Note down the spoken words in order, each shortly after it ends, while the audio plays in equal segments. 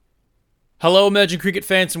Hello emerging cricket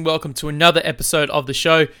fans and welcome to another episode of the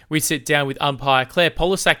show. We sit down with umpire Claire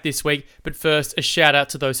Polosak this week, but first a shout out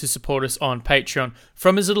to those who support us on Patreon.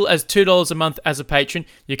 From as little as $2 a month as a patron,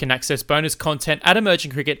 you can access bonus content at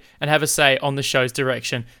Emerging Cricket and have a say on the show's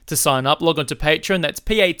direction. To sign up, log on to Patreon, that's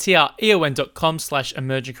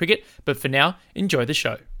patreon.com/emergingcricket, but for now, enjoy the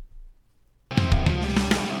show.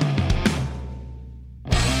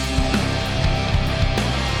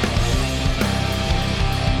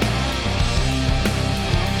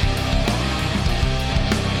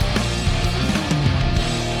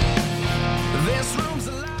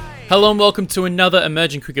 Hello and welcome to another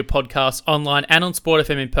Emerging Cricket podcast online and on Sport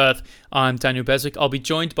FM in Perth. I'm Daniel Beswick. I'll be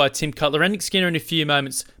joined by Tim Cutler and Nick Skinner in a few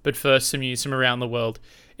moments, but first some news from around the world.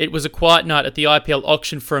 It was a quiet night at the IPL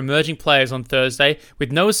auction for emerging players on Thursday,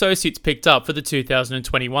 with no associates picked up for the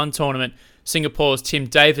 2021 tournament. Singapore's Tim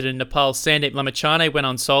David and Nepal's Sandeep Lamachane went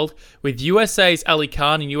unsold, with USA's Ali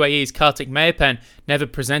Khan and UAE's Kartik Mayapan never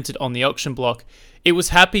presented on the auction block. It was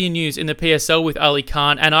happier news in the PSL with Ali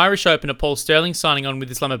Khan and Irish opener Paul Sterling signing on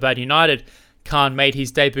with Islamabad United. Khan made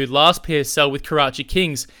his debut last PSL with Karachi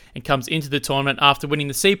Kings and comes into the tournament after winning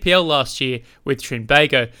the CPL last year with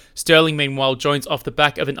Trinbago. Sterling, meanwhile, joins off the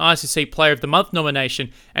back of an ICC Player of the Month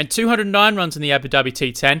nomination and 209 runs in the Abu Dhabi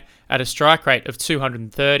T10 at a strike rate of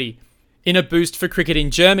 230. In a boost for cricket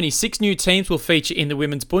in Germany, 6 new teams will feature in the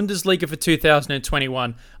Women's Bundesliga for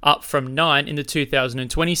 2021, up from 9 in the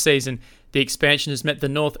 2020 season. The expansion has meant the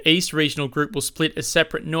North East regional group will split as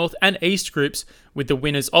separate North and East groups, with the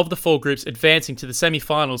winners of the 4 groups advancing to the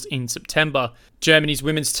semi-finals in September. Germany's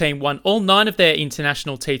women's team won all 9 of their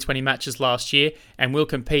international T20 matches last year and will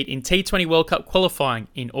compete in T20 World Cup qualifying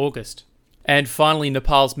in August. And finally,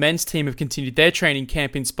 Nepal's men's team have continued their training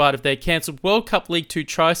camp in spite of their cancelled World Cup League 2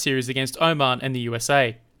 tri-series against Oman and the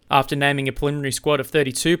USA. After naming a preliminary squad of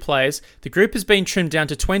 32 players, the group has been trimmed down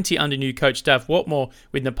to 20 under new coach Dav Watmore,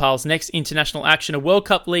 with Nepal's next international action a World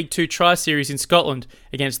Cup League 2 tri-series in Scotland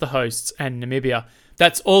against the hosts and Namibia.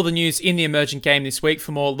 That's all the news in the emerging game this week.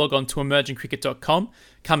 For more, log on to emergingcricket.com.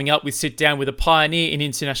 Coming up, we sit down with a pioneer in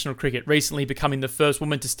international cricket, recently becoming the first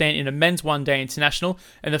woman to stand in a men's one-day international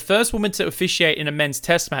and the first woman to officiate in a men's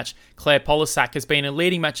test match. Claire Polosak has been a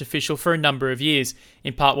leading match official for a number of years.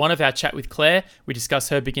 In part 1 of our chat with Claire, we discuss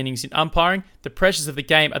her beginnings in umpiring, the pressures of the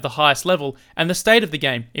game at the highest level, and the state of the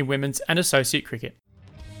game in women's and associate cricket.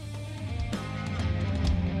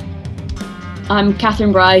 I'm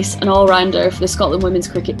Catherine Bryce, an all-rounder for the Scotland women's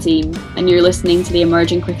cricket team, and you're listening to the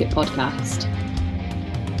Emerging Cricket podcast.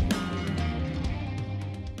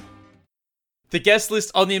 The guest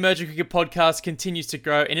list on the Emerging Cricket podcast continues to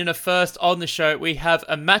grow, and in a first on the show, we have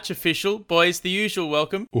a match official. Boys, the usual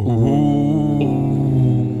welcome. Ooh.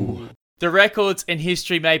 The records and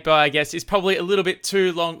history made by our guest is probably a little bit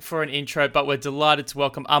too long for an intro, but we're delighted to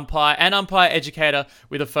welcome umpire and umpire educator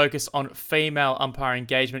with a focus on female umpire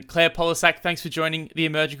engagement. Claire Polosak, thanks for joining the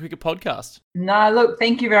Emerging Cricket podcast. No, look,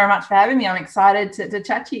 thank you very much for having me. I'm excited to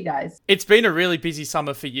chat to you guys. It's been a really busy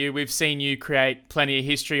summer for you. We've seen you create plenty of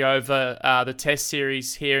history over the Test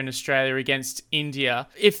series here in Australia against India.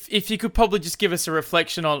 If you could probably just give us a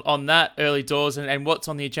reflection on that early doors and what's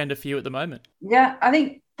on the agenda for you at the moment. Yeah, I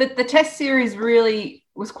think the Test series really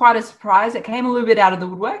was quite a surprise. It came a little bit out of the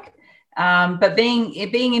woodwork, but being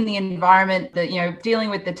in the environment that, dealing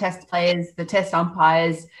with the Test players, the Test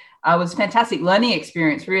umpires, was a fantastic learning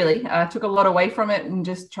experience, really. Took a lot away from it and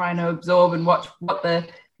just trying to absorb and watch what the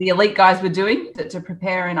elite guys were doing to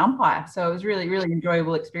prepare an umpire. So it was really, really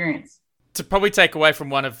enjoyable experience. To probably take away from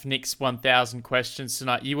one of Nick's 1,000 questions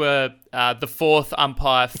tonight, you were the 4th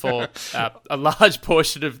umpire for a large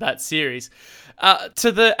portion of that series.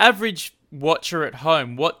 To the average watcher at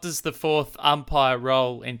home, what does the 4th umpire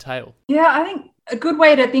role entail? Yeah, I think a good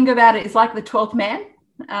way to think about it is like the 12th man.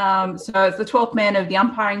 So it's the 12th man of the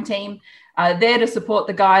umpiring team, there to support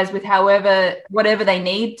the guys with whatever they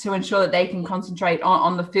need to ensure that they can concentrate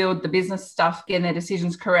on the field, the business stuff, getting their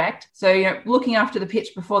decisions correct. So, looking after the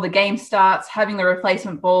pitch before the game starts, having the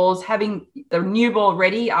replacement balls, having the new ball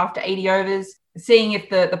ready after 80 overs, seeing if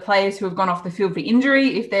the players who have gone off the field for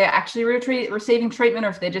injury, if they're actually receiving treatment or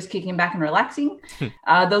if they're just kicking back and relaxing.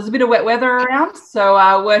 There was a bit of wet weather around,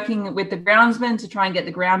 so working with the groundsmen to try and get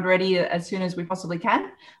the ground ready as soon as we possibly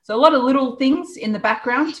can. So a lot of little things in the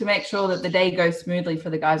background to make sure that the day goes smoothly for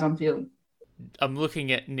the guys on field. I'm looking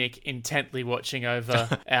at Nick intently watching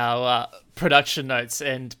over our production notes,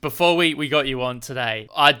 and before we got you on today,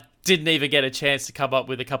 I didn't even get a chance to come up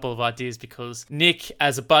with a couple of ideas because Nick,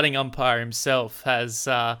 as a budding umpire himself, has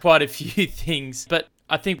quite a few things. But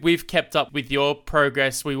I think we've kept up with your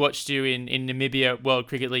progress. We watched you in Namibia World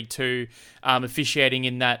Cricket League 2, officiating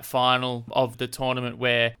in that final of the tournament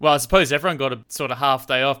where, well, I suppose everyone got a sort of half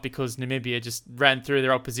day off because Namibia just ran through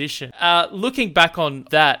their opposition. Looking back on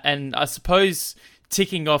that, and I suppose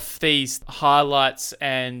ticking off these highlights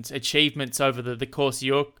and achievements over the course of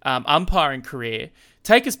your umpiring career,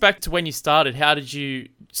 take us back to when you started. How did you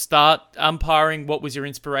start umpiring? What was your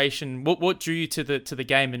inspiration? What drew you to the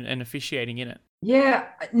game and officiating in it? Yeah,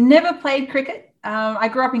 never played cricket. I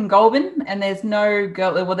grew up in Goulburn, and there was no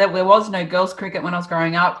girls cricket when I was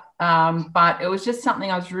growing up, but it was just something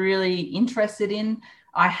I was really interested in.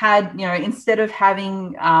 I had, instead of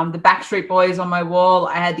having the Backstreet Boys on my wall,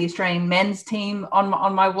 I had the Australian men's team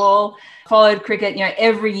on my wall. Followed cricket.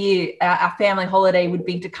 Every year our family holiday would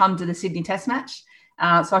be to come to the Sydney Test match.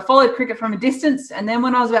 So I followed cricket from a distance, and then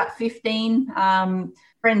when I was about 15,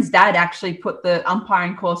 friend's dad actually put the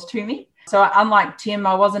umpiring course to me. So unlike Tim,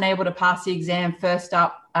 I wasn't able to pass the exam first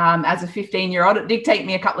up as a 15-year-old. It did take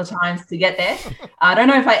me a couple of times to get there. I don't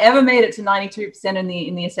know if I ever made it to 92%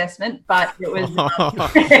 in the assessment, but it was.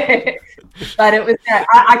 But it was.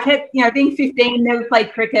 I kept, being 15, never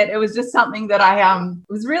played cricket. It was just something that I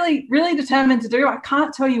was really, really determined to do. I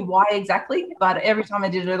can't tell you why exactly, but every time I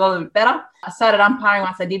did it a little bit better. I started umpiring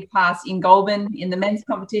once I did pass in Goulburn in the men's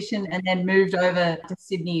competition, and then moved over to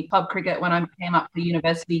Sydney club cricket when I came up to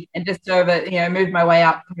university, and just moved my way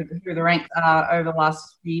up through the ranks over the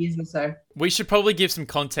last few years or so. We should probably give some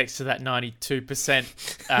context to that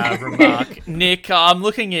 92% remark. Nick, I'm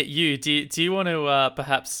looking at you. Do you want to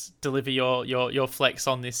perhaps deliver your flex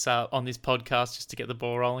on this podcast just to get the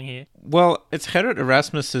ball rolling here? Well, it's Gerrit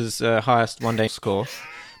Erasmus's highest one-day score,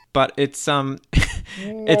 but it's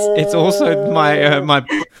it's also my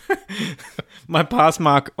my pass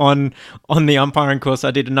mark on the umpiring course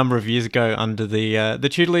I did a number of years ago under the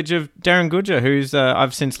tutelage of Darren Goodger, who's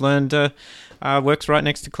I've since learned works right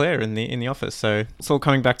next to Claire in the office. So it's all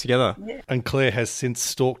coming back together. Yeah. And Claire has since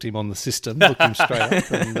stalked him on the system, looked him straight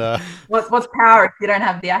up. And what's power if you don't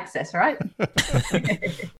have the access, right?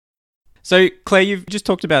 So, Claire, you've just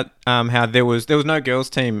talked about how there was no girls'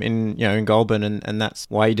 team in Goulburn, and that's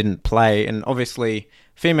why you didn't play. And obviously,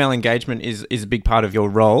 female engagement is a big part of your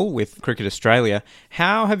role with Cricket Australia.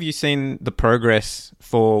 How have you seen the progress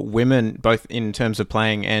for women, both in terms of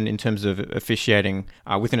playing and in terms of officiating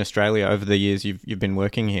within Australia over the years you've been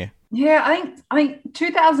working here? Yeah, I think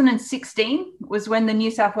 2016 was when the New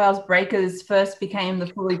South Wales Breakers first became the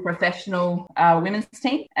fully professional women's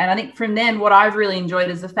team. And I think from then, what I've really enjoyed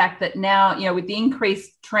is the fact that now, with the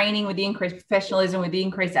increased training, with the increased professionalism, with the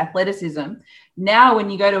increased athleticism, now when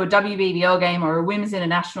you go to a WBBL game or a women's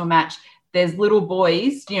international match, there's little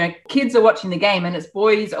boys, kids are watching the game, and it's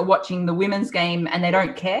boys are watching the women's game, and they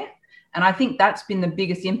don't care. And I think that's been the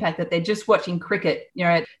biggest impact, that they're just watching cricket.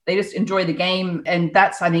 They just enjoy the game. And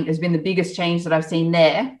that's, I think, has been the biggest change that I've seen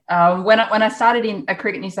there. When I started in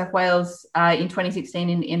Cricket New South Wales in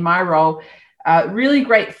 2016 in my role, really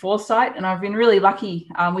great foresight. And I've been really lucky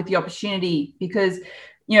with the opportunity because,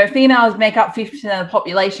 females make up 50% of the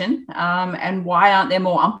population. And why aren't there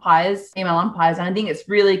more female umpires? And I think it's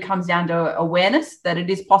really comes down to awareness that it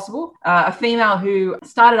is possible. A female who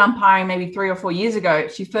started umpiring maybe 3 or 4 years ago,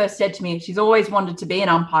 she first said to me, she's always wanted to be an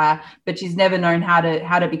umpire, but she's never known how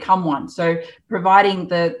to become one. So providing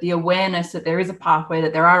the awareness that there is a pathway,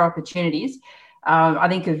 that there are opportunities, I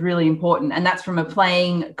think is really important. And that's from a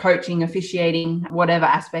playing, coaching, officiating, whatever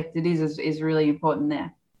aspect it is really important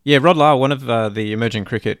there. Yeah, Rod Lyle, one of the emerging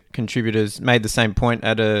cricket contributors, made the same point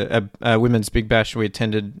at a women's Big Bash we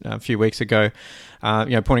attended a few weeks ago,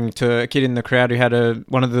 pointing to a kid in the crowd who had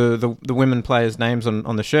one of the women players' names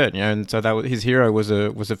on the shirt, and so that his hero was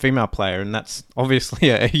a female player, and that's obviously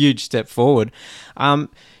a huge step forward.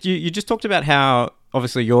 You just talked about how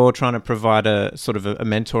obviously you're trying to provide a sort of a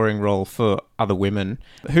mentoring role for other women.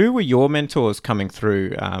 Who were your mentors coming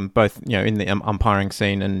through, both in the umpiring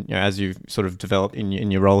scene and as you've sort of developed in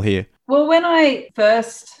your role here? Well, when I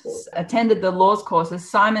first attended the laws courses,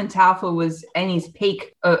 Simon Taufel was in his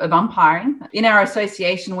peak of umpiring. In our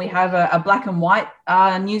association, we have a black and white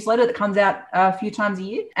newsletter that comes out a few times a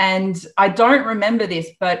year. And I don't remember this,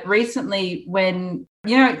 but recently when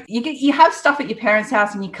you have stuff at your parents'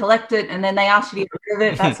 house and you collect it, and then they ask you to get rid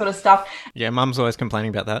of it, that sort of stuff. Yeah, Mum's always complaining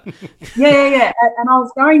about that. Yeah. And I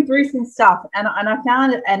was going through some stuff, and I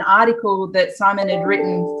found an article that Simon had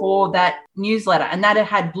written for that newsletter, and that it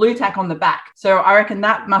had blue tack on the back. So I reckon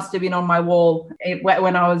that must have been on my wall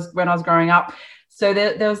when I was growing up. So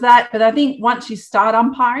there was that. But I think once you start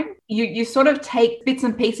umpiring, you sort of take bits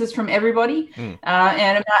and pieces from everybody and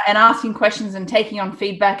asking questions and taking on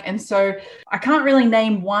feedback. And so I can't really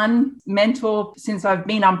name one mentor since I've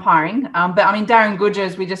been umpiring. But I mean, Darren Goodger,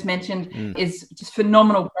 as we just mentioned, is just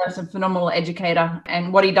phenomenal person, phenomenal educator.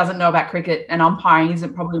 And what he doesn't know about cricket and umpiring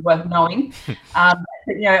isn't probably worth knowing.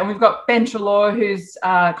 And we've got Ben Trelaw, who's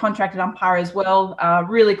contracted umpire as well,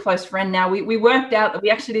 really close friend now. We worked out that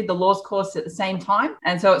we actually did the laws course at the same time.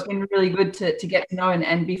 And so it's been really good to get to know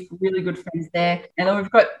and be really good friends there. And then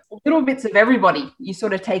we've got little bits of everybody you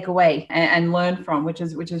sort of take away and learn from, which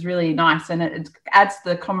is really nice. And it adds to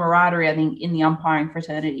the camaraderie, I think, in the umpiring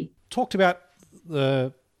fraternity. Talked about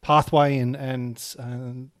the pathway and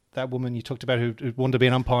that woman you talked about who wanted to be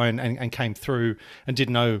an umpire and came through and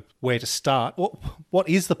didn't know where to start. What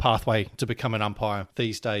is the pathway to become an umpire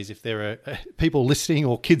these days? If there are people listening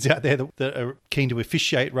or kids out there that are keen to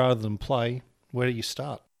officiate rather than play, where do you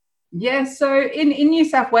start? Yeah, so in New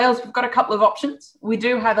South Wales, we've got a couple of options. We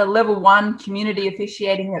do have a level 1 community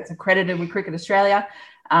officiating that's accredited with Cricket Australia.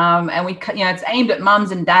 And it's aimed at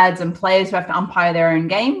mums and dads and players who have to umpire their own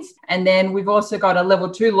games. And then we've also got a level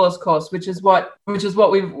 2 laws course, which is what most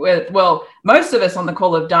of us on the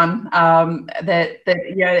call have done.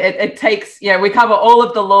 It takes, we cover all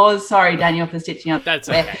of the laws. Sorry, Daniel, for stitching up. That's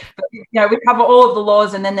there. okay. But, we cover all of the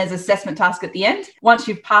laws, and then there's assessment task at the end. Once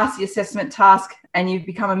you've passed the assessment task and you've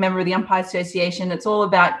become a member of the Umpire Association, it's all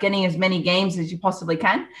about getting as many games as you possibly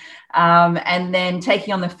can. And then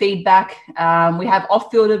taking on the feedback. We have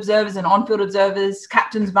off-field observers and on-field observers,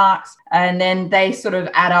 captain's marks, and then they sort of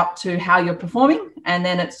add up to how you're performing. And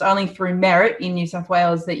then it's only through merit in New South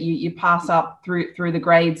Wales that you pass up through the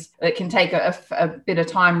grades. It can take a bit of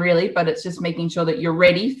time, really, but it's just making sure that you're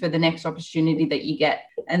ready for the next opportunity that you get.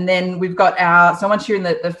 And then we've got so once you're in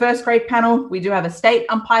the first grade panel, we do have a state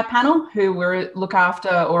umpire panel who we look after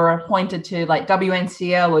or are appointed to like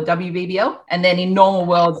WNCL or WBBL. And then in normal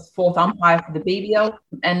worlds, 4th umpire for the BBL.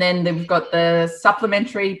 And then we've got the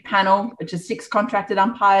supplementary panel, which is 6 contracted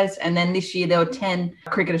umpires. And then this year there were 10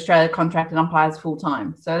 Cricket Australia contracted umpires full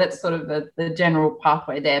time. So that's sort of the general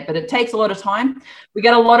pathway there. But it takes a lot of time. We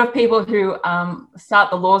get a lot of people who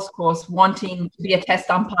start the laws course wanting to be a test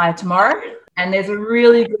umpire tomorrow. And there's a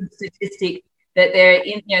really good statistic that they're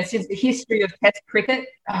in, since the history of test cricket,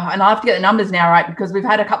 and I have to get the numbers now right because we've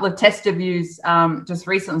had a couple of test debuts just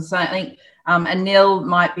recently. So I think Anil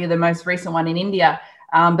might be the most recent one in India.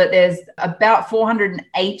 But there's about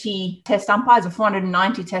 480 test umpires or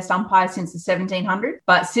 490 test umpires since the 1700s.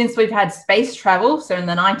 But since we've had space travel, so in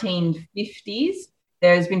the 1950s,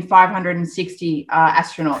 there's been 560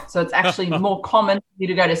 astronauts. So it's actually more common for you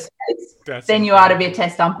to go to space than you are to be a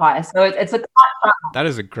test umpire. So it's a tight funnel. That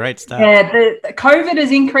is a great stat. Yeah, the COVID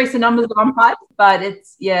has increased the numbers of umpires, but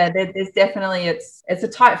there's definitely, it's a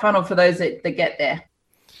tight funnel for those that get there.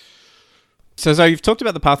 So you've talked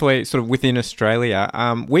about the pathway sort of within Australia.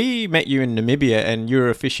 We met you in Namibia and you were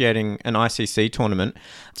officiating an ICC tournament.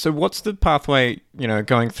 So what's the pathway,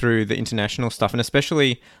 going through the international stuff and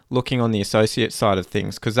especially looking on the associate side of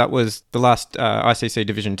things? Because that was the last ICC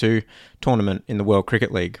Division 2 tournament in the World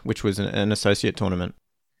Cricket League, which was an associate tournament.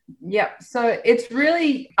 Yep. So it's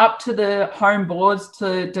really up to the home boards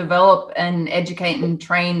to develop and educate and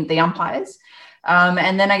train the umpires.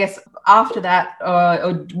 And then I guess after that,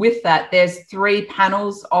 or with that, there's 3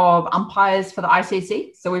 panels of umpires for the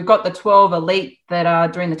ICC. So we've got the 12 elite that are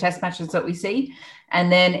doing the test matches that we see.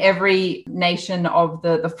 And then every nation of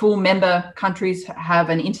the full member countries have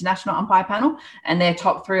an international umpire panel, and their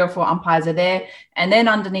top 3 or 4 umpires are there. And then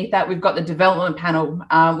underneath that, we've got the development panel,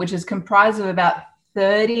 which is comprised of about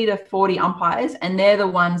 30 to 40 umpires. And they're the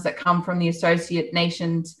ones that come from the associate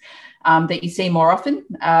nations that you see more often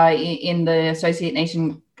in the associate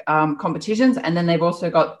nation competitions. And then they've also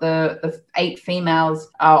got the 8 females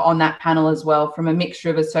on that panel as well, from a mixture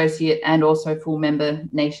of associate and also full member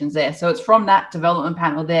nations there. So it's from that development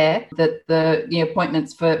panel there that the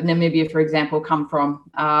appointments for Namibia, for example, come from,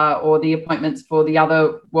 or the appointments for the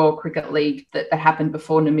other World Cricket League that happened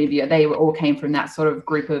before Namibia. They all came from that sort of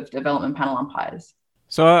group of development panel umpires.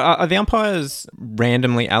 So are the umpires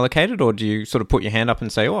randomly allocated, or do you sort of put your hand up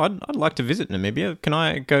and say, I'd like to visit Namibia. Can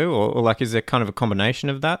I go? Or like, is there kind of a combination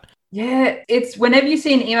of that? Yeah, it's whenever you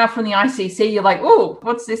see an email from the ICC, you're like, oh,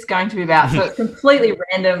 what's this going to be about? So it's completely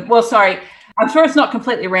random. Well, sorry, I'm sure it's not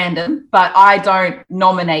completely random, but I don't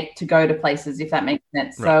nominate to go to places, if that makes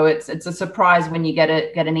sense. Right. So it's a surprise when you get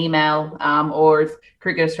an email or if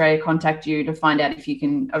Cricket Australia contact you to find out if you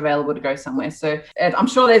can available to go somewhere. So I'm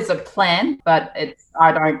sure there's a plan, but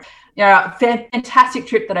I don't. A fantastic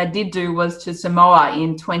trip that I did do was to Samoa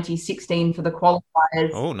in 2016 for the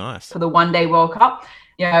qualifiers. Oh, nice. For the One Day World Cup.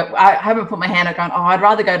 I haven't put my hand up going, I'd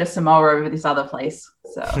rather go to Samoa over this other place.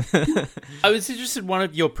 So I was interested in one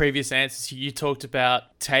of your previous answers. You talked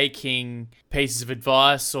about taking pieces of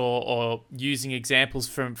advice or using examples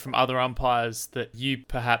from other umpires that you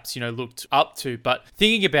perhaps, looked up to. But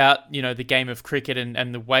thinking about, the game of cricket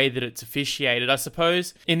and the way that it's officiated, I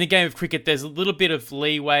suppose in the game of cricket, there's a little bit of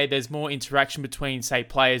leeway. There's more interaction between, say,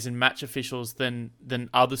 players and match officials than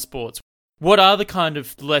other sports. What are the kind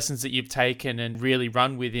of lessons that you've taken and really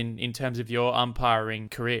run with in terms of your umpiring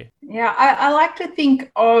career? Yeah, I like to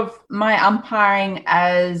think of my umpiring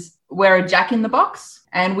as we're a jack in the box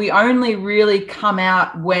and we only really come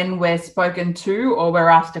out when we're spoken to or we're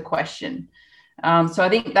asked a question. So I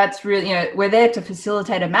think that's really, we're there to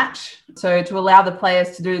facilitate a match. So to allow the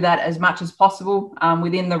players to do that as much as possible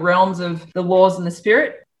within the realms of the laws and the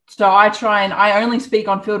spirit. So I only speak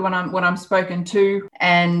on field when I'm spoken to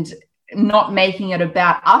and not making it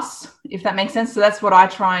about us, if that makes sense. So that's what I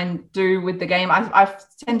try and do with the game. I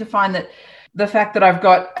tend to find that the fact that I've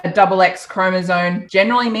got a XX chromosome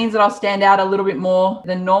generally means that I'll stand out a little bit more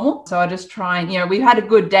than normal. So I just try and, we've had a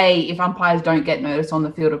good day if umpires don't get noticed on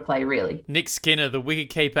the field of play, really. Nick Skinner, the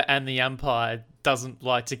wicketkeeper and the umpire, doesn't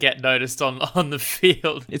like to get noticed on the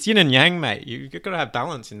field. It's yin and yang, mate. You've got to have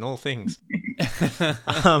balance in all things.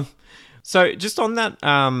 So just on that,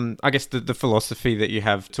 I guess the philosophy that you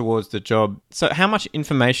have towards the job. So how much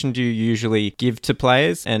information do you usually give to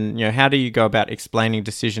players, and how do you go about explaining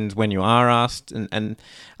decisions when you are asked? And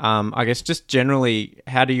I guess just generally,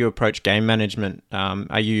 how do you approach game management?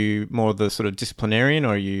 Are you more the sort of disciplinarian,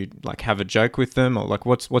 or you have a joke with them, or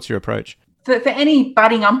what's your approach? For any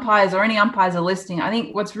budding umpires or any umpires are listening, I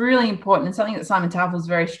think what's really important and something that Simon Taffel is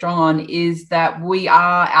very strong on is that we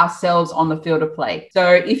are ourselves on the field of play.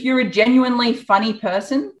 So if you're a genuinely funny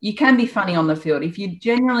person, you can be funny on the field. If you're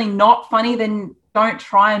genuinely not funny, then don't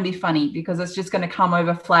try and be funny because it's just going to come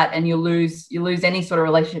over flat and you lose any sort of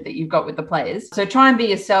relationship that you've got with the players. So try and be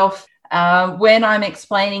yourself. When I'm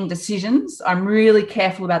explaining decisions, I'm really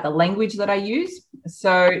careful about the language that I use.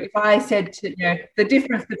 So if I said the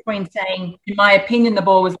difference between saying, in my opinion, the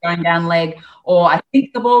ball was going down leg, or I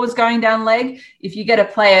think the ball was going down leg, if you get a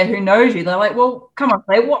player who knows you, they're like, well, come on,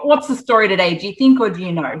 player, what's the story today? Do you think or do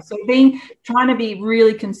you know? So trying to be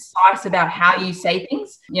really concise about how you say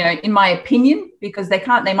things, in my opinion, because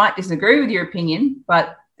they might disagree with your opinion,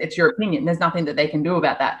 but it's your opinion. There's nothing that they can do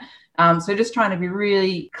about that. So just trying to be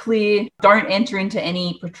really clear. Don't enter into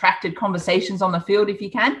any protracted conversations on the field if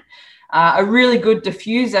you can. A really good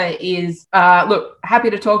diffuser is, happy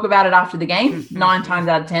to talk about it after the game. 9 times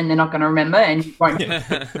out of 10, they're not going to remember and you won't.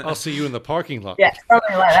 I'll see you in the parking lot. Yeah,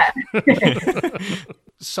 something like that.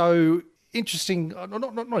 So interesting, not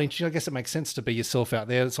interesting. I guess it makes sense to be yourself out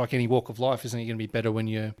there. It's like any walk of life, isn't it? You're going to be better when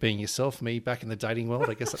you're being yourself. Me back in the dating world,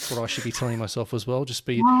 I guess that's what I should be telling myself as well. Just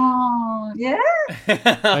be. Oh, yeah.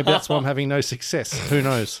 Maybe that's why I'm having no success. Who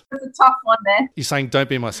knows? That's a tough one there. You're saying don't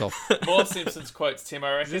be myself. More Simpsons quotes, Tim,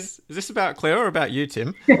 I reckon. Is this about Claire or about you,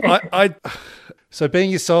 Tim? So being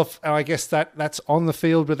yourself, I guess that's on the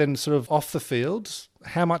field, but then sort of off the field.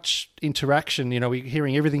 How much interaction, we're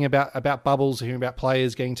hearing everything about bubbles, hearing about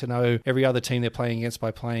players getting to know every other team they're playing against by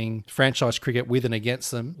playing franchise cricket with and against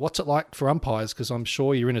them. What's it like for umpires? Because I'm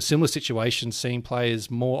sure you're in a similar situation, seeing players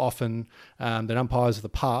more often than umpires of the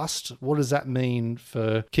past. What does that mean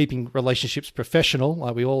for keeping relationships professional?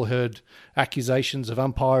 Like we all heard accusations of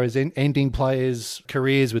umpires ending players'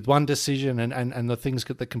 careers with one decision and the things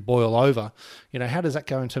that can boil over. How does that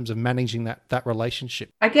go in terms of managing that relationship?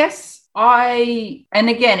 I guess and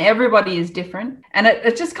again, everybody is different. And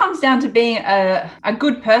it just comes down to being a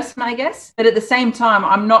good person, I guess. But at the same time,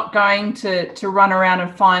 I'm not going to run around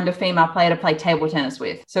and find a female player to play table tennis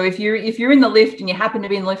with. So if you're in the lift and you happen to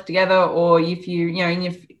be in the lift together, or if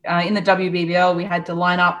in the WBBL, we had to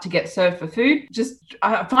line up to get served for food.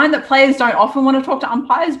 I find that players don't often want to talk to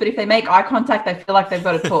umpires, but if they make eye contact, they feel like they've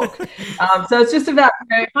got to talk. So it's just about,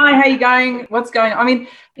 hi, how you going? What's going on? I mean,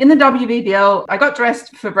 In the WBBL, I got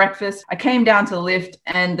dressed for breakfast. I came down to the lift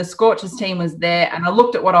and the Scorchers team was there. And I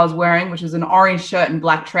looked at what I was wearing, which was an orange shirt and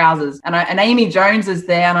black trousers. And Amy Jones is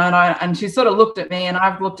there. And she sort of looked at me and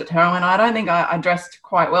I've looked at her and I don't think I dressed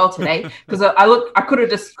quite well today because I could have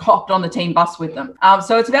just hopped on the team bus with them.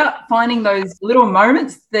 So it's about finding those little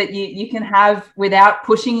moments that you can have without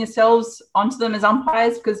pushing yourselves onto them as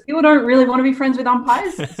umpires, because people don't really want to be friends with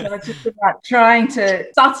umpires. So it's just about trying to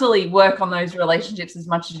subtly work on those relationships as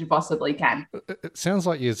much as you possibly can. It sounds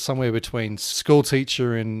like you're somewhere between school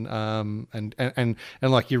teacher and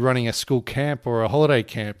like you're running a school camp or a holiday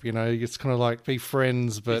camp. You know, it's kind of like be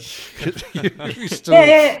friends, but you still...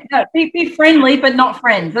 No, be friendly, but not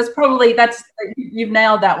friends. You've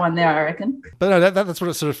nailed that one there, I reckon. But no, that's what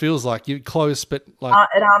it sort of feels like. You're close, but like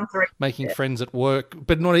at arm's reach, making friends at work,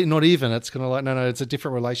 but not even. It's kind of like no, it's a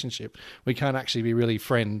different relationship. We can't actually be really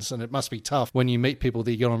friends, and it must be tough when you meet people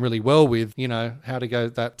that you get on really well with. You know how to go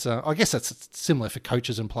that. I guess that's similar for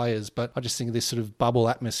coaches and players, but I just think of this sort of bubble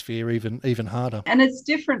atmosphere even harder. And it's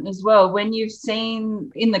different as well when you've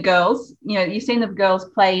seen in the girls. You know, you've seen the girls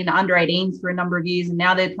play in under 18s for a number of years, and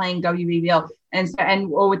now they're playing WBBL,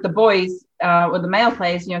 or with the boys or the male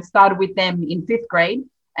players. You know, started with them in 5th grade.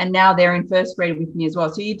 And now they're in 1st grade with me as well.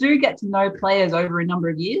 So you do get to know players over a number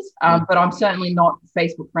of years, but I'm certainly not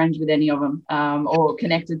Facebook friends with any of them or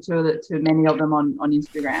connected to many of them on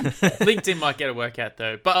Instagram. LinkedIn might get a workout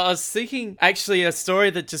though. But I was thinking, actually, a story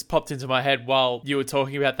that just popped into my head while you were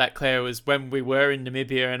talking about that, Claire, was when we were in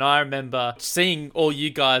Namibia. And I remember seeing all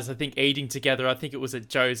you guys, I think, eating together. I think it was at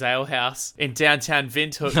Joe's Ale House in downtown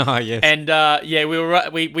Windhoek. Oh, yes.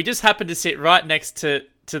 And we just happened to sit right next to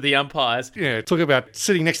the umpires. Yeah, talk about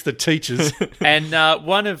sitting next to the teachers. And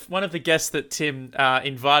one of the guests that Tim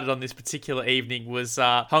invited on this particular evening was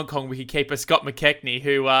Hong Kong wicketkeeper Scott McKechnie,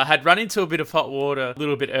 who had run into a bit of hot water a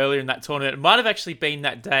little bit earlier in that tournament. It might have actually been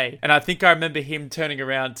that day. And I think I remember him turning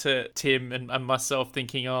around to Tim and myself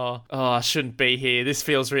thinking, oh, I shouldn't be here. This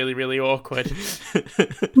feels really, really awkward.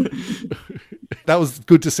 That was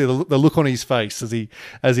good to see the look on his face as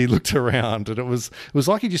he looked around, and it was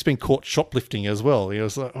like he'd just been caught shoplifting as well. He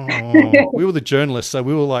was like, oh, we were the journalists, so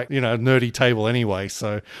we were like, nerdy table anyway,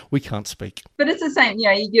 so we can't speak. But it's the same,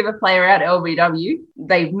 you give a player out LBW,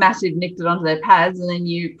 they massive nicked it onto their pads, and then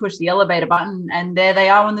you push the elevator button, and there they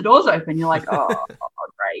are when the doors open. You're like, oh,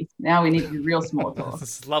 great. Now we need to do real small talk.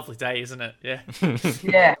 It's a lovely day, isn't it? Yeah.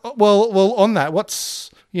 Yeah. Well, on that,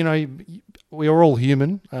 we are all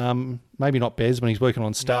human. Maybe not Bez when he's working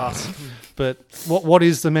on stars, but what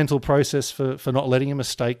is the mental process for not letting a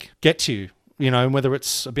mistake get to you? Whether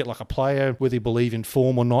it's a bit like a player, whether you believe in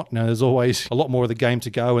form or not. There's always a lot more of the game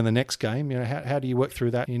to go in the next game. How do you work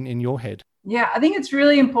through that in your head? Yeah, I think it's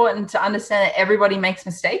really important to understand that everybody makes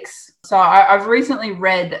mistakes. So I've recently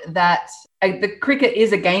read that the cricket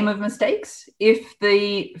is a game of mistakes. If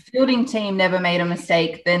the fielding team never made a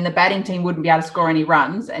mistake, then the batting team wouldn't be able to score any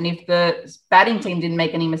runs. And if the batting team didn't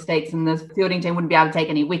make any mistakes, then the fielding team wouldn't be able to take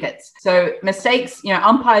any wickets. So mistakes,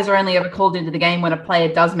 umpires are only ever called into the game when a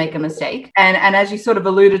player does make a mistake. And as you sort of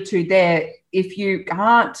alluded to there, if you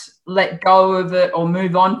can't let go of it or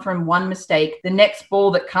move on from one mistake, the next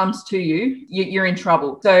ball that comes to you're in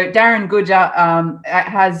trouble. So Darren Goodger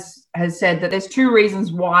has said that there's 2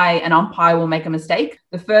 reasons why an umpire will make a mistake.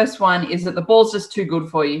 The first one is that the ball's just too good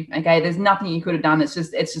for you. Okay, there's nothing you could have done. It's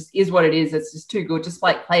just is what it is. It's just too good. Just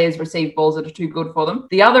like players receive balls that are too good for them.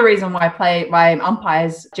 The other reason why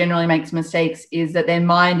umpires generally makes mistakes is that their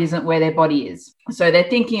mind isn't where their body is. So they're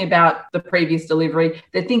thinking about the previous delivery.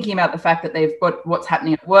 They're thinking about the fact that they've got what's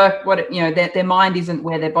happening at work. Their mind isn't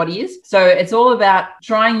where their body is. So it's all about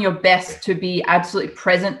trying your best to be absolutely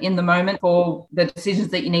present in the moment for the decisions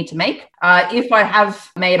that you need to make. If I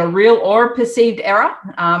have made a real or a perceived error,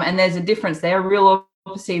 and there's a difference there, real or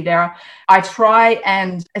perceived error, I try,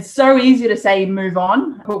 and it's so easy to say move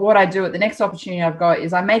on, but what I do at the next opportunity I've got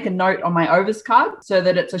is I make a note on my overs card so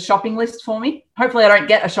that it's a shopping list for me. Hopefully I don't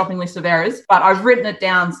get a shopping list of errors, but I've written it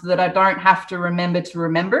down so that I don't have to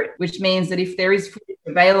remember it, which means that if there is footage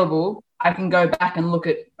available, I can go back and look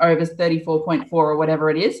at overs 34.4 or whatever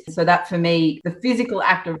it is. So that for me, the physical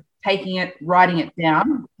act of taking it, writing it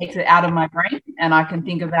down, takes it out of my brain, and I can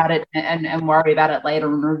think about it and worry about it later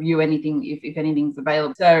and review anything if anything's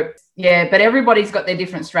available. So yeah, but everybody's got their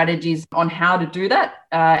different strategies on how to do that,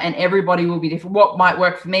 and everybody will be different. What might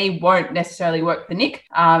work for me won't necessarily work for Nick,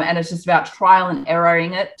 and it's just about trial and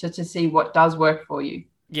erroring it to see what does work for you.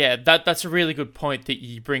 Yeah, that's a really good point that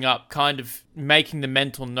you bring up, kind of making the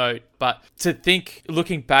mental note. But to think,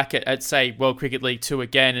 looking back at say, World Cricket League 2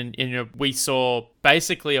 again, and we saw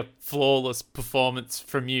basically a flawless performance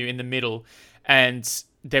from you in the middle. And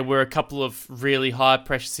there were a couple of really high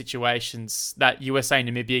pressure situations, that USA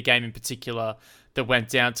Namibia game in particular, that went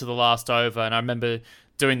down to the last over. And I remember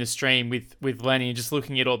doing the stream with Lenny and just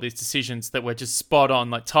looking at all these decisions that were just spot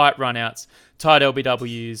on, like tight runouts, tight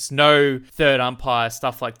LBWs, no third umpire,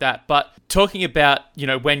 stuff like that. But talking about,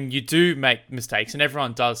 when you do make mistakes, and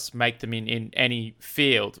everyone does make them in any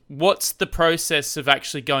field, what's the process of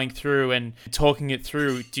actually going through and talking it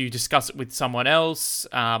through? Do you discuss it with someone else?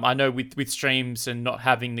 I know with streams and not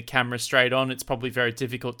having the camera straight on, it's probably very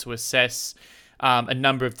difficult to assess a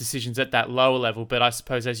number of decisions at that lower level. But I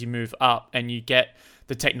suppose as you move up and you get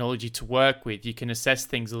the technology to work with, you can assess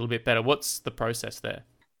things a little bit better. What's the process there?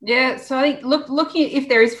 Yeah, so I think looking at if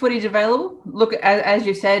there is footage available, look at, as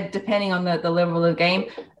you said, depending on the level of the game,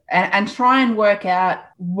 and try and work out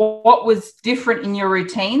what was different in your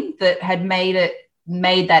routine that had made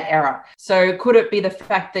that error. So could it be the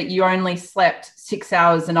fact that you only slept 6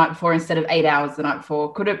 hours the night before instead of 8 hours the night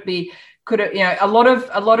before? Could it, a lot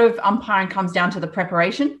of umpiring comes down to the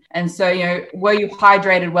preparation. And so, were you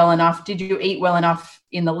hydrated well enough? Did you eat well enough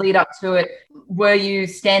in the lead up to it? Were you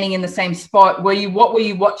standing in the same spot? What were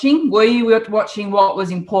you watching? Were you watching what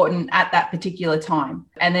was important at that particular time?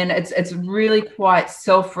 And then it's really quite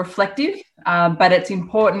self-reflective, but it's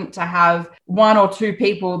important to have one or two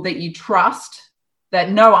people that you trust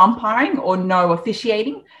that know umpiring or know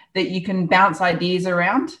officiating, that you can bounce ideas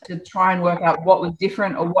around to try and work out what was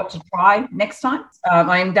different or what to try next time.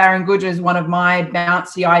 I'm Darren Goodger is one of my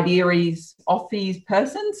bouncy ideas offies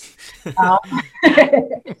persons.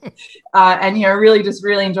 And,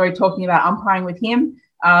 really enjoy talking about umpiring with him.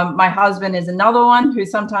 My husband is another one who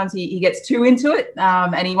sometimes he gets too into it,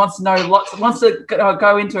 and he wants to know wants to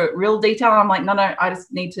go into it real detail. I'm like, no, I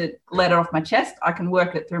just need to let it off my chest. I can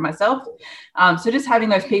work it through myself. So just having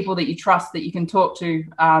those people that you trust that you can talk to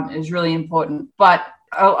is really important. But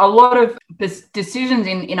a lot of decisions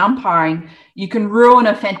in umpiring, you can ruin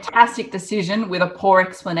a fantastic decision with a poor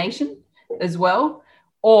explanation as well.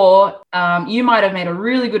 Or you might have made a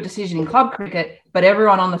really good decision in club cricket, but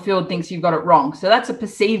everyone on the field thinks you've got it wrong. So that's a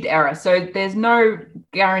perceived error. So there's no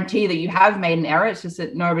guarantee that you have made an error. It's just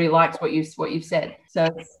that nobody likes what you've said. So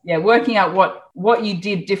working out what you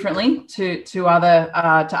did differently to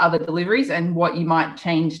other deliveries and what you might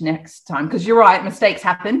change next time. Because you're right, mistakes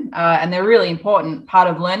happen, and they're a really important part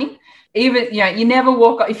of learning. Even, you never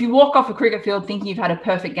if you walk off a cricket field thinking you've had a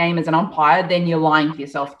perfect game as an umpire, then you're lying to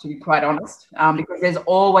yourself, to be quite honest, because there's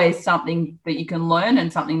always something that you can learn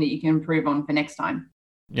and something that you can improve on for next time.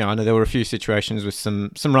 Yeah, I know there were a few situations with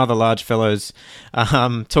some rather large fellows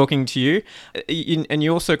talking to you. And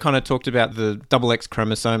you also kind of talked about the double X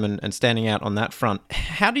chromosome and standing out on that front.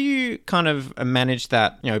 How do you kind of manage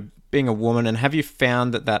that, being a woman, and have you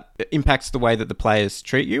found that impacts the way that the players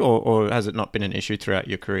treat you, or has it not been an issue throughout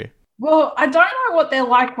your career? Well, I don't know what they're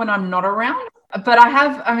like when I'm not around, but I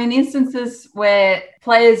have, instances where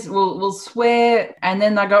players will swear and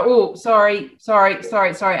then they go, oh, sorry,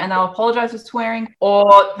 and they'll apologize for swearing.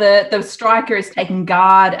 Or the striker is taking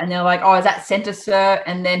guard and they're like, oh, is that centre, sir?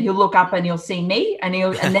 And then he'll look up and he'll see me, and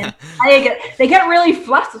then they get really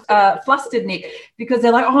flustered, Nick, because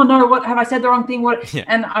they're like, oh no, what have I said the wrong thing? What? Yeah.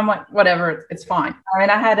 And I'm like, whatever, it's fine. I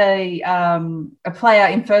had a player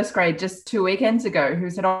in first grade just 2 weekends ago who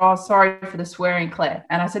said, oh, sorry for the swearing, Claire.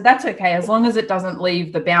 And I said, that's okay, as long as it doesn't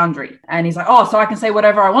leave the boundary. And he's like, oh, so I can say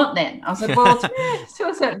whatever I want then? I said, well, to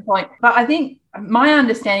a certain point. But I think my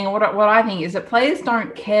understanding of what I think is that players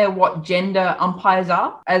don't care what gender umpires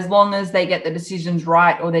are, as long as they get the decisions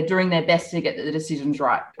right, or they're doing their best to get the decisions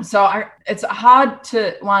right. So it's hard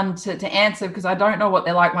to answer, because I don't know what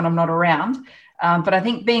they're like when I'm not around. But I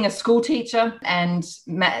think being a school teacher and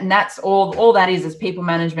that's all that is people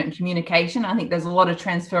management and communication. I think there's a lot of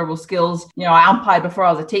transferable skills. I umpired before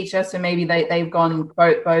I was a teacher, so maybe they've gone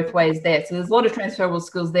both ways there. So there's a lot of transferable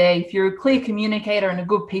skills there. If you're a clear communicator and a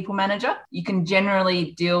good people manager, you can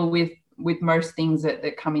generally deal with most things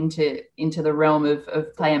that come into the realm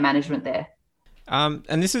of player management there. And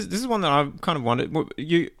this is one that I've kind of wondered.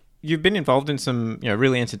 You've been involved in some,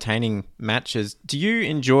 really entertaining matches. Do you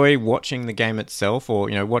enjoy watching the game itself, or,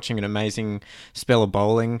 watching an amazing spell of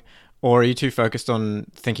bowling? Or are you too focused on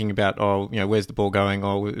thinking about, where's the ball going?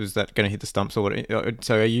 Or is that going to hit the stumps? Or what?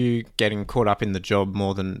 So are you getting caught up in the job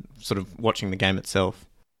more than sort of watching the game itself?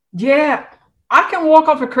 Yeah. I can walk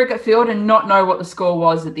off a cricket field and not know what the score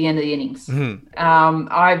was at the end of the innings. Mm-hmm.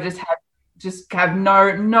 I've just have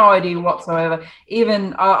no idea whatsoever.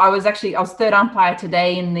 Even I was third umpire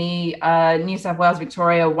today in the New South Wales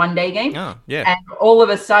Victoria one-day game. Oh, yeah. And all of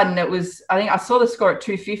a sudden I think I saw the score at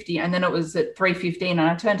 250 and then it was at 3:15, and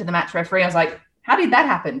I turned to the match referee. I was like, how did that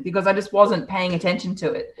happen? Because I just wasn't paying attention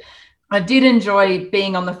to it. I did enjoy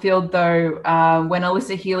being on the field, though, when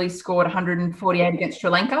Alyssa Healy scored 148 against Sri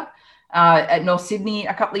Lanka at North Sydney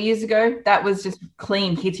a couple of years ago. That was just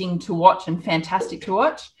clean hitting to watch and fantastic to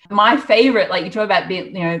watch. My favorite, like you talk about,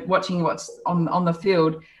 watching what's on the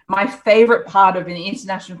field. My favorite part of an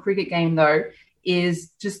international cricket game, though,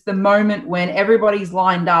 is just the moment when everybody's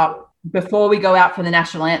lined up before we go out for the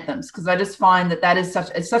national anthems, because I just find that is such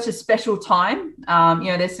a special time.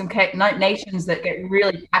 There's some nations that get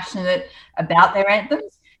really passionate about their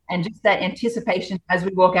anthems, and just that anticipation as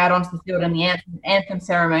we walk out onto the field and the anthem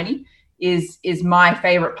ceremony is my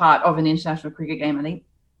favorite part of an international cricket game, I think.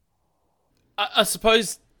 I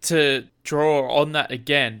suppose to draw on that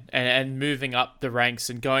again and moving up the ranks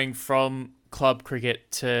and going from club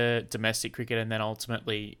cricket to domestic cricket and then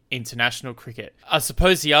ultimately international cricket. I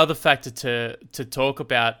suppose the other factor to talk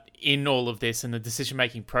about in all of this and the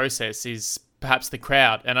decision-making process is perhaps the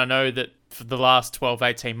crowd. And I know that for the last 12,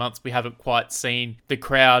 18 months, we haven't quite seen the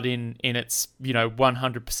crowd in its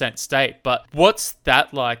 100% state. But what's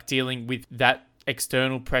that like, dealing with that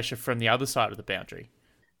external pressure from the other side of the boundary?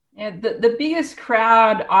 Yeah, the biggest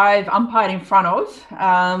crowd I've umpired in front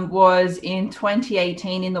of was in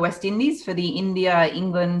 2018 in the West Indies for the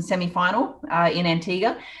India-England semi-final in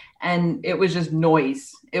Antigua. And it was just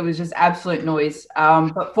noise. It was just absolute noise.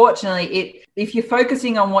 But fortunately, if you're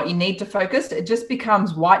focusing on what you need to focus, it just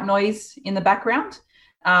becomes white noise in the background.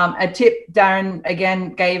 A tip Darren,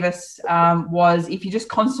 again, gave us was if you just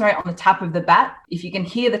concentrate on the tap of the bat, if you can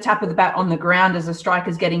hear the tap of the bat on the ground as a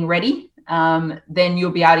striker's getting ready, then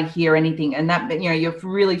you'll be able to hear anything, and that you're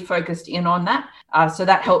really focused in on that. So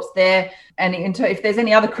that helps there. And if there's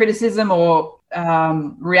any other criticism or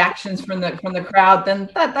reactions from the crowd, then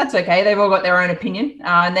that's okay. They've all got their own opinion,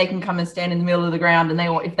 and they can come and stand in the middle of the ground, and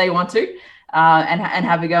if they want to, and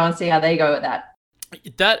have a go and see how they go at that.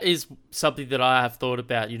 That is something that I have thought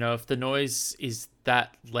about. If the noise is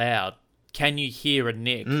that loud, can you hear a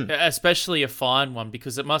nick, especially a fine one?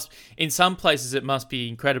 Because in some places, it must be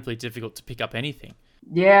incredibly difficult to pick up anything.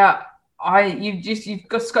 Yeah, you've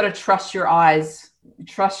just got to trust your eyes.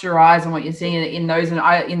 Trust your eyes on what you're seeing in those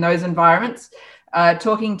environments.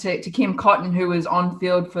 Talking to Kim Cotton, who was on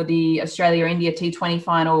field for the Australia-India T20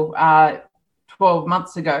 final 12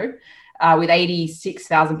 months ago, with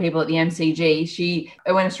 86,000 people at the MCG.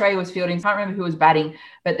 When Australia was fielding, I can't remember who was batting,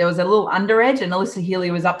 but there was a little under edge and Alyssa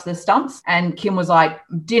Healy was up to the stumps, and Kim was like,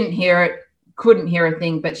 didn't hear it, couldn't hear a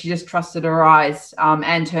thing, but she just trusted her eyes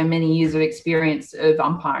and her many years of experience of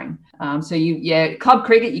umpiring. Club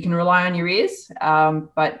cricket, you can rely on your ears,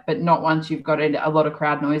 but not once you've got a lot of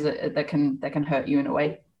crowd noise that can hurt you in a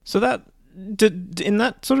way. So in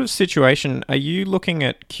that sort of situation, are you looking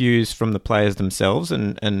at cues from the players themselves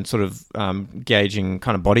and sort of gauging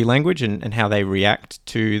kind of body language and how they react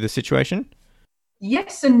to the situation?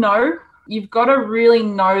 Yes and no. You've got to really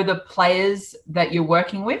know the players that you're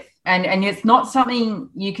working with. And it's not something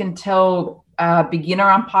you can tell beginner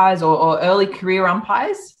umpires or early career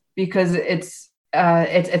umpires, because it's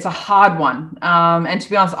a hard one. And to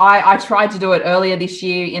be honest, I tried to do it earlier this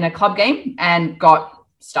year in a club game and got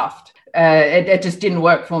stuffed. It just didn't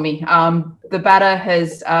work for me. The batter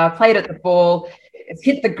has played at the ball.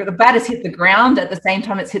 The bat has hit the ground at the same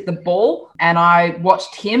time it's hit the ball, and I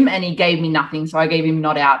watched him and he gave me nothing, so I gave him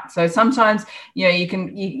not out. So sometimes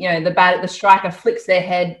the striker flicks their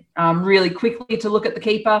head really quickly to look at the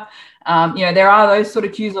keeper. There are those sort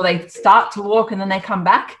of cues where they start to walk and then they come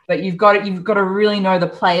back, but you've got to really know the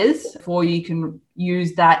players before you can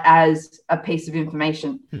use that as a piece of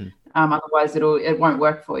information. Otherwise it won't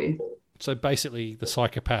work for you. So basically, the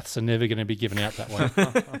psychopaths are never going to be given out that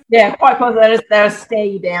way. Yeah, quite possibly. They'll stare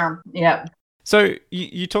you down. Yeah. So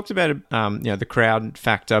you talked about the crowd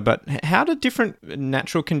factor, but how do different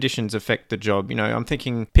natural conditions affect the job? I'm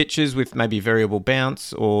thinking pitches with maybe variable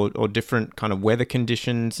bounce or different kind of weather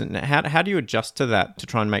conditions, and how do you adjust to that to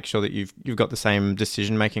try and make sure that you've got the same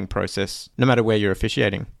decision making process no matter where you're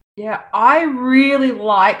officiating? Yeah, I really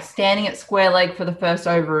like standing at square leg for the first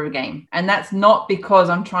over of a game. And that's not because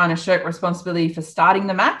I'm trying to shirk responsibility for starting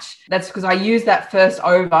the match. That's because I use that first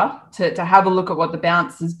over to have a look at what the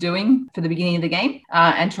bounce is doing for the beginning of the game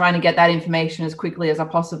and trying to get that information as quickly as I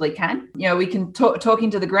possibly can. We can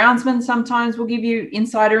talking to the groundsman sometimes will give you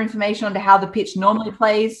insider information onto how the pitch normally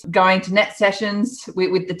plays. Going to net sessions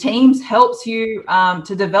with the teams helps you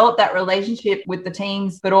to develop that relationship with the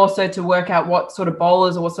teams, but also to work out what sort of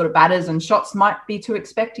bowlers or what sort sort of batters and shots might be to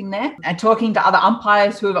expecting there. And talking to other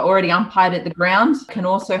umpires who have already umpired at the ground can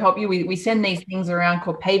also help you. We send these things around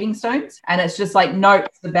called paving stones, and it's just like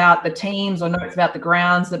notes about the teams or notes about the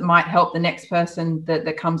grounds that might help the next person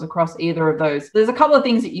that comes across either of those. There's a couple of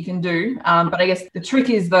things that you can do, but I guess the trick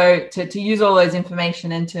is, though, to use all those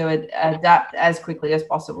information and to adapt as quickly as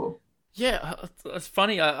possible. Yeah, it's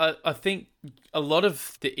funny. I think a lot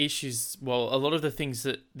of the issues, a lot of the things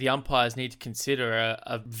that the umpires need to consider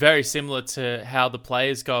are very similar to how the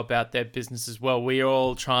players go about their business as well. We are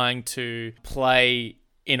all trying to play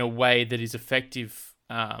in a way that is effective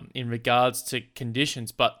in regards to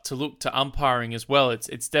conditions, but to look to umpiring as well,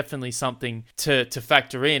 it's definitely something to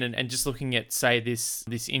factor in. And just looking at, say, this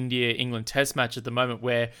India-England test match at the moment,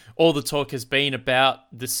 where all the talk has been about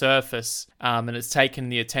the surface, and it's taken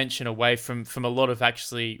the attention away from a lot of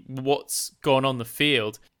actually what's gone on the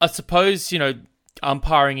field. I suppose,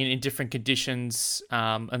 umpiring in different conditions,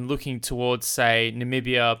 and looking towards, say,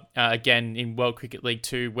 Namibia, again in World Cricket League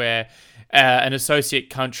 2, where an associate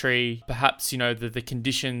country, perhaps, the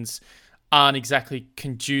conditions aren't exactly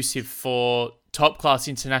conducive for top-class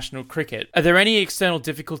international cricket. Are there any external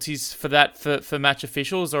difficulties for that for match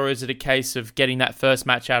officials, or is it a case of getting that first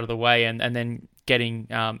match out of the way and then getting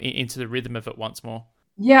into the rhythm of it once more?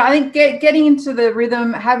 Yeah, I think getting into the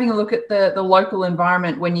rhythm, having a look at the local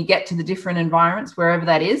environment when you get to the different environments, wherever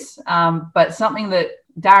that is. But something that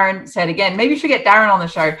Darren said, again, maybe you should get Darren on the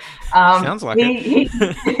show. Sounds like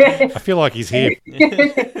it. I feel like he's here.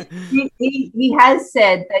 He has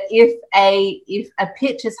said that if a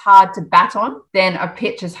pitch is hard to bat on, then a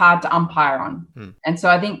pitch is hard to umpire on. And so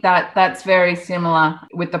I think that's very similar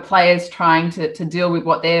with the players trying to deal with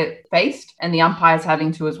what they're faced and the umpires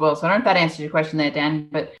having to as well. So I don't know if that answers your question there, Dan,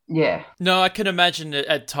 but yeah. No, I can imagine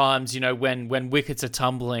at times, when wickets are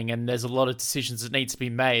tumbling and there's a lot of decisions that need to be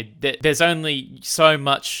made, there's only so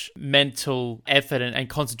much mental effort and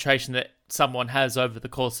concentration that someone has over the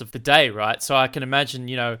course of the day, right? So I can imagine,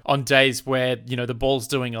 on days where, the ball's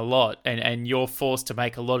doing a lot and you're forced to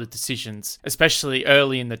make a lot of decisions, especially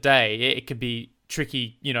early in the day, it could be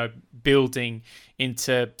tricky, building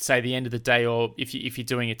into, say, the end of the day, or if you're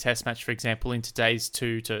doing a test match, for example, into days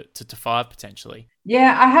 2 to 5 potentially.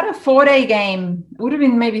 Yeah, I had a 4-day game, would have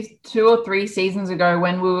been maybe 2 or 3 seasons ago,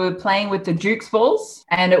 when we were playing with the Dukes balls,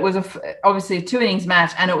 and it was obviously a 2 innings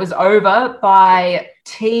match, and it was over by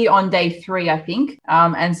tea on day 3, I think.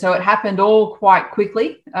 And so it happened all quite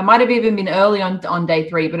quickly. It might have even been early on day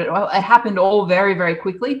 3, but it happened all very, very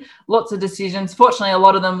quickly. Lots of decisions. Fortunately, a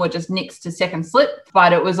lot of them were just nicks to second slip,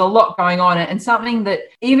 but it was a lot going on, and something that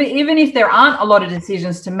even if there aren't a lot of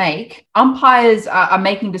decisions to make, umpires are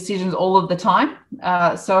making decisions all of the time.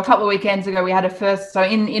 So a couple of weekends ago, we had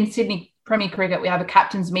in Sydney Premier Cricket, we have a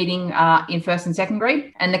captain's meeting in first and second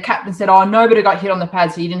grade, and the captain said, nobody got hit on the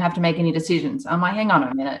pad, so you didn't have to make any decisions. I'm like, hang on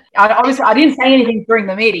a minute. I didn't say anything during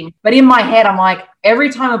the meeting, but in my head, I'm like, every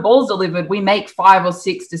time a ball's delivered, we make 5 or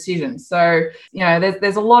 6 decisions. So,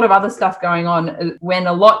 there's a lot of other stuff going on when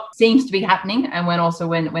a lot seems to be happening, and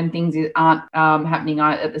when things aren't happening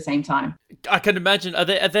at the same time. I can imagine, are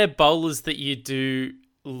there bowlers that you do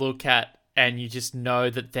look at and you just know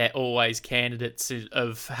that they're always candidates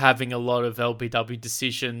of having a lot of LBW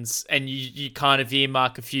decisions, and you kind of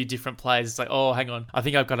earmark a few different players? It's like, oh, hang on, I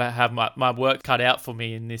think I've got to have my work cut out for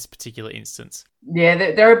me in this particular instance.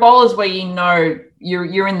 Yeah, there are bowlers where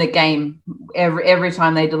you're in the game every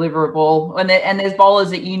time they deliver a ball, and there's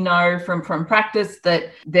bowlers that from practice that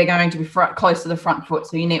they're going to be close to the front foot,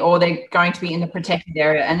 or they're going to be in the protected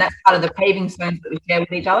area, and that's part of the paving stones that we share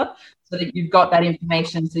with each other, so that you've got that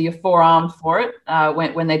information, so you're forearmed for it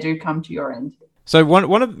when they do come to your end. So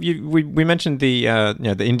one of you, we mentioned the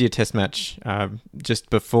the India Test match just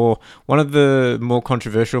before. One of the more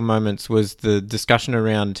controversial moments was the discussion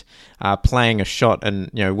around playing a shot, and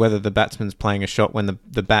whether the batsman's playing a shot when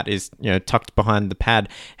the bat is tucked behind the pad.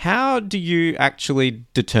 How do you actually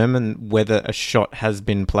determine whether a shot has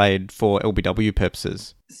been played for LBW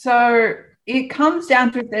purposes? So it comes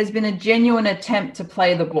down to if there's been a genuine attempt to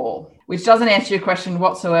play the ball, which doesn't answer your question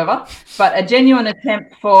whatsoever. But a genuine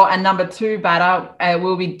attempt for a number 2 batter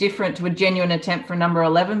will be different to a genuine attempt for a number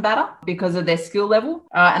 11 batter because of their skill level.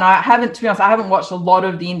 And to be honest, I haven't watched a lot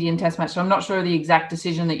of the Indian Test match, so I'm not sure of the exact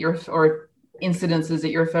decision or incidences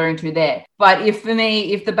that you're referring to there. But if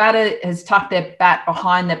the batter has tucked their bat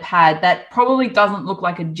behind the pad, that probably doesn't look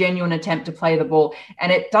like a genuine attempt to play the ball.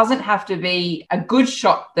 And it doesn't have to be a good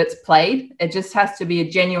shot that's played. It just has to be a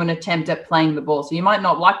genuine attempt at playing the ball. So you might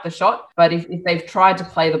not like the shot, but if they've tried to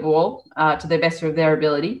play the ball to the best of their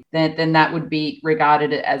ability, then that would be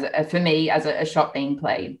regarded as a shot being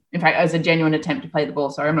played. In fact, as a genuine attempt to play the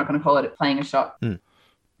ball. Sorry, I'm not going to call it playing a shot.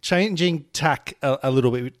 Changing tack a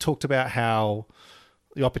little bit, we talked about how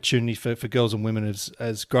the opportunity for girls and women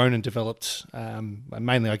has grown and developed,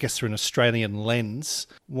 mainly, I guess, through an Australian lens.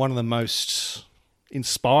 One of the most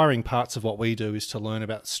inspiring parts of what we do is to learn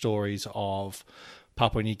about stories of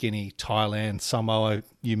Papua New Guinea, Thailand, Samoa,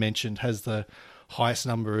 you mentioned, has the highest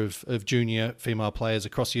number of junior female players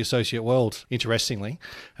across the associate world, interestingly.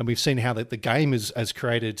 And we've seen how the game has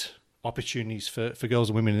created opportunities for girls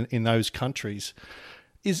and women in those countries.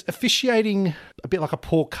 Is officiating a bit like a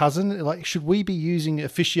poor cousin? Like, should we be using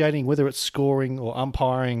officiating, whether it's scoring or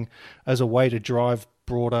umpiring, as a way to drive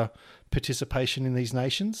broader participation in these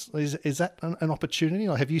nations? Is that an opportunity?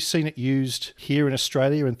 Like, have you seen it used here in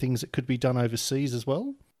Australia and things that could be done overseas as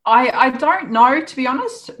well? I don't know, to be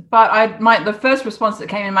honest, but the first response that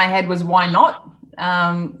came in my head was, why not?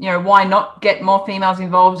 Why not get more females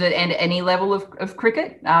involved at any level of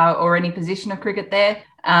cricket or any position of cricket there?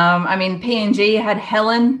 PNG had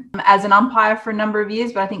Helen as an umpire for a number of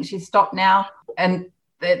years, but I think she's stopped now. And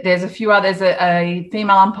there's a few others, a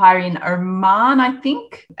female umpire in Oman, I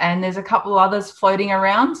think, and there's a couple of others floating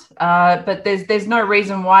around. But there's no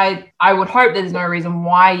reason why, I would hope there's no reason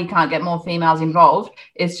why you can't get more females involved.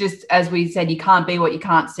 It's just, as we said, you can't be what you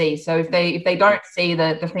can't see. So if they don't see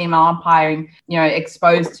the female umpiring,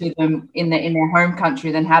 exposed to them in their home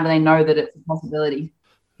country, then how do they know that it's a possibility?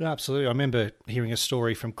 Yeah, absolutely. I remember hearing a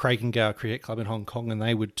story from Krakengow Cricket Club in Hong Kong, and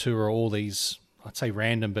they would tour all these, I'd say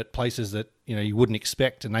random, but places that you wouldn't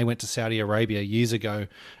expect. And they went to Saudi Arabia years ago,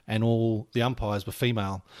 and all the umpires were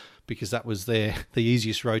female because that was the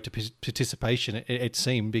easiest road to participation. It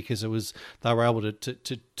seemed, because they were able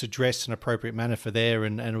to dress in an appropriate manner for there,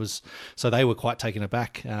 and it was, so they were quite taken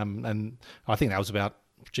aback. And I think that was about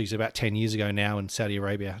 10 years ago now, and Saudi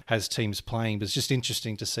Arabia has teams playing. But it's just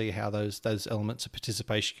interesting to see how those elements of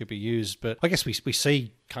participation could be used. But I guess we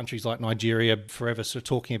see countries like Nigeria forever sort of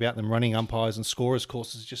talking about them running umpires and scorers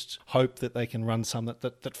courses. Just hope that they can run some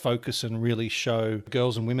that focus and really show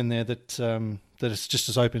girls and women there that it's just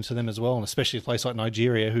as open to them as well, and especially a place like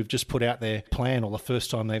Nigeria, who've just put out their plan, or the first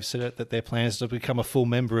time they've said it, that their plan is to become a full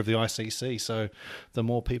member of the ICC. So the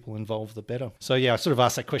more people involved, the better. So yeah, I sort of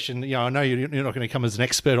asked that question. I know you're not going to come as an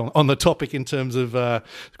expert on the topic in terms of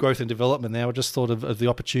growth and development now. I just thought of the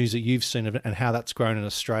opportunities that you've seen and how that's grown in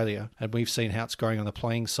Australia, and we've seen how it's growing on the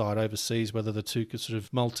playing side overseas, whether the two could sort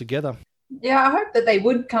of mold together. Yeah, I hope that they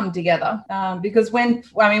would come together because when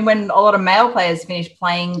a lot of male players finish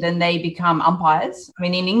playing, then they become umpires.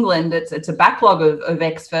 In England, it's a backlog of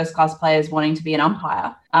ex-first class players wanting to be an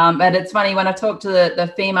umpire. But it's funny, when I talk to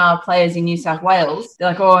the female players in New South Wales, they're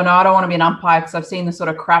like, oh, no, I don't want to be an umpire because I've seen the sort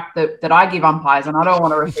of crap that I give umpires, and I don't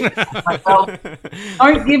want to repeat it. Like, well,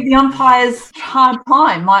 don't give the umpires hard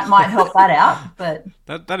time. Might help that out. But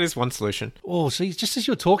that is one solution. Oh, see, just as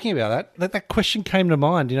you were talking about that question came to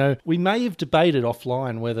mind. We may have debated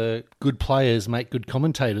offline whether good players make good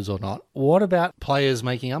commentators or not. What about players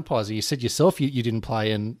making umpires? You said yourself you didn't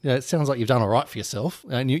play, and it sounds like you've done all right for yourself.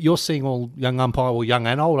 And you're seeing all young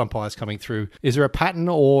and old umpires coming through. Is there a pattern,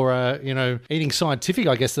 or anything scientific?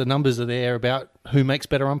 I guess the numbers are there about who makes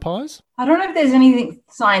better umpires. I don't know if there's anything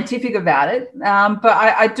scientific about it, but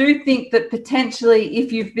I do think that potentially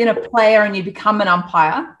if you've been a player and you become an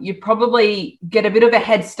umpire, you probably get a bit of a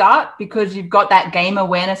head start because you've got that game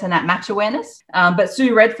awareness and that match awareness. But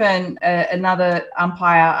Sue Redfern, another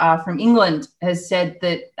umpire from England, has said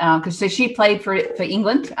that because she played for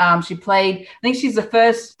England. She played, I think she's the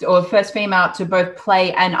first female to both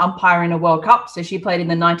play and umpire in a World Cup. So she played in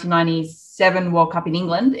the 1997 World Cup in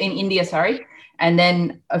India, and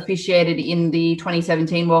then officiated in the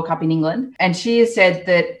 2017 World Cup in England. And she has said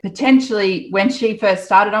that potentially when she first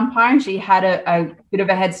started umpiring, she had a bit of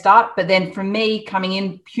a head start. But then for me, coming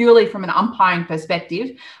in purely from an umpiring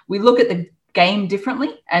perspective, we look at the game differently.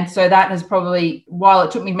 And so that has probably, while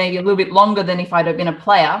it took me maybe a little bit longer than if I'd have been a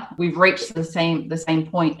player, we've reached the same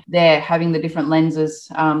point there, having the different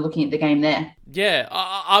lenses, looking at the game there. Yeah,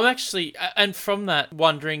 I'm actually, and from that,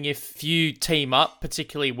 wondering if you team up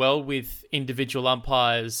particularly well with individual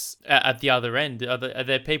umpires at the other end. Are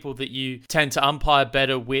there people that you tend to umpire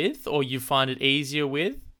better with, or you find it easier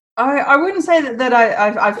with? I wouldn't say that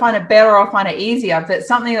I find it better or find it easier, but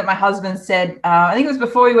something that my husband said, I think it was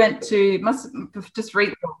before we went to,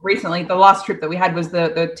 recently, the last trip that we had was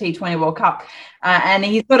the T20 World Cup. And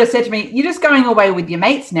he sort of said to me, you're just going away with your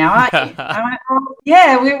mates now, aren't you? I went, well,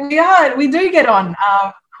 yeah, we are. We do get on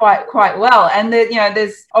quite well. And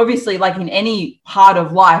there's obviously, like in any part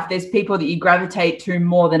of life, there's people that you gravitate to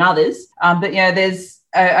more than others. But there's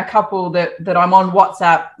a couple that I'm on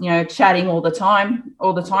WhatsApp, chatting all the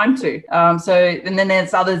time to. And then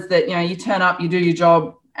there's others that, you turn up, you do your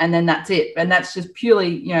job, and then that's it. And that's just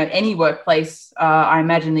purely, any workplace. I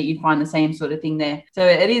imagine that you'd find the same sort of thing there. So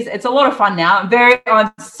it's a lot of fun now.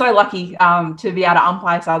 I'm so lucky to be able to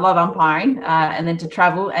umpire. So I love umpiring, and then to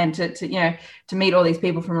travel and to meet all these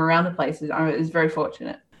people from around the place is very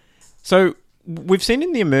fortunate. So we've seen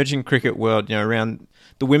in the emerging cricket world, around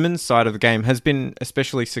the women's side of the game has been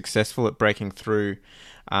especially successful at breaking through.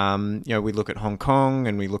 We look at Hong Kong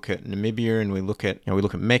and we look at Namibia and we look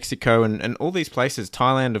at Mexico and all these places.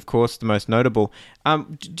 Thailand, of course, the most notable.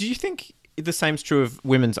 Do you think the same's true of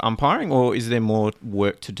women's umpiring, or is there more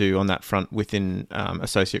work to do on that front within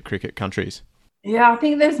associate cricket countries? Yeah, I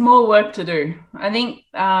think there's more work to do. I think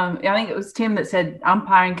it was Tim that said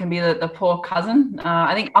umpiring can be the poor cousin.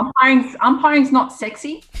 I think umpiring's not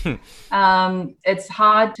sexy. It's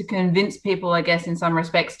hard to convince people, I guess, in some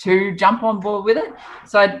respects, to jump on board with it.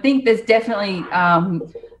 So I think there's definitely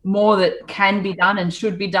more that can be done and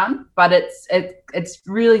should be done, but it's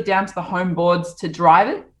really down to the home boards to drive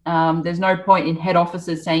it. There's no point in head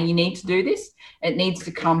offices saying you need to do this. It needs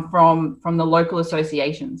to come from the local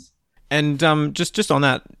associations. And just on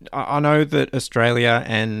that, I know that Australia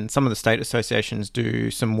and some of the state associations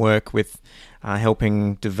do some work with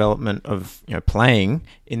helping development of playing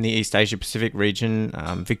in the East Asia Pacific region.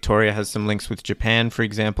 Victoria has some links with Japan, for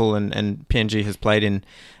example, and PNG has played in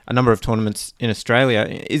a number of tournaments in Australia.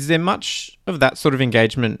 Is there much of that sort of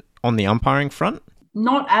engagement on the umpiring front?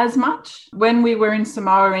 Not as much. When we were in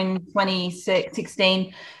Samoa in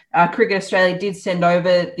 2016, Cricket Australia did send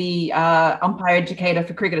over the umpire educator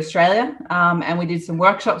for Cricket Australia, and we did some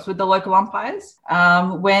workshops with the local umpires.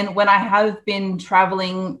 When I have been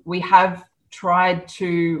traveling, we have tried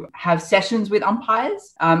to have sessions with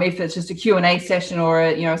umpires, if it's just a Q&A session or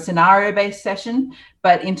a scenario-based session.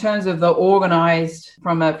 But in terms of the organised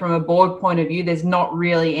from a board point of view, there's not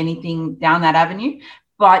really anything down that avenue.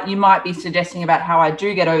 But you might be suggesting about how I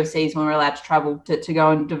do get overseas when we're allowed to travel to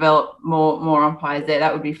go and develop more umpires there.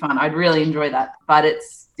 That would be fun. I'd really enjoy that. But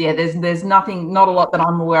there's not a lot that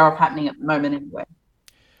I'm aware of happening at the moment anyway.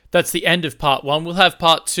 That's the end of part 1. We'll have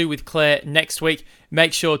part 2 with Claire next week.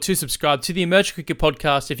 Make sure to subscribe to the Emerging Cricket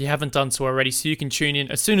Podcast if you haven't done so already, so you can tune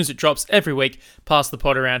in as soon as it drops every week. Pass the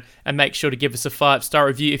pod around and make sure to give us a 5-star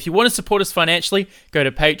review. If you want to support us financially, go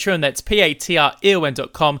to Patreon. That's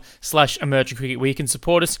patreon.com/Emerging Cricket, where you can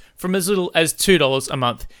support us from as little as $2 a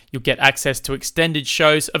month. You'll get access to extended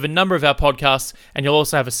shows of a number of our podcasts, and you'll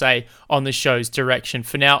also have a say on the show's direction.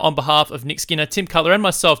 For now, on behalf of Nick Skinner, Tim Cutler, and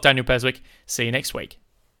myself, Daniel Beswick, see you next week.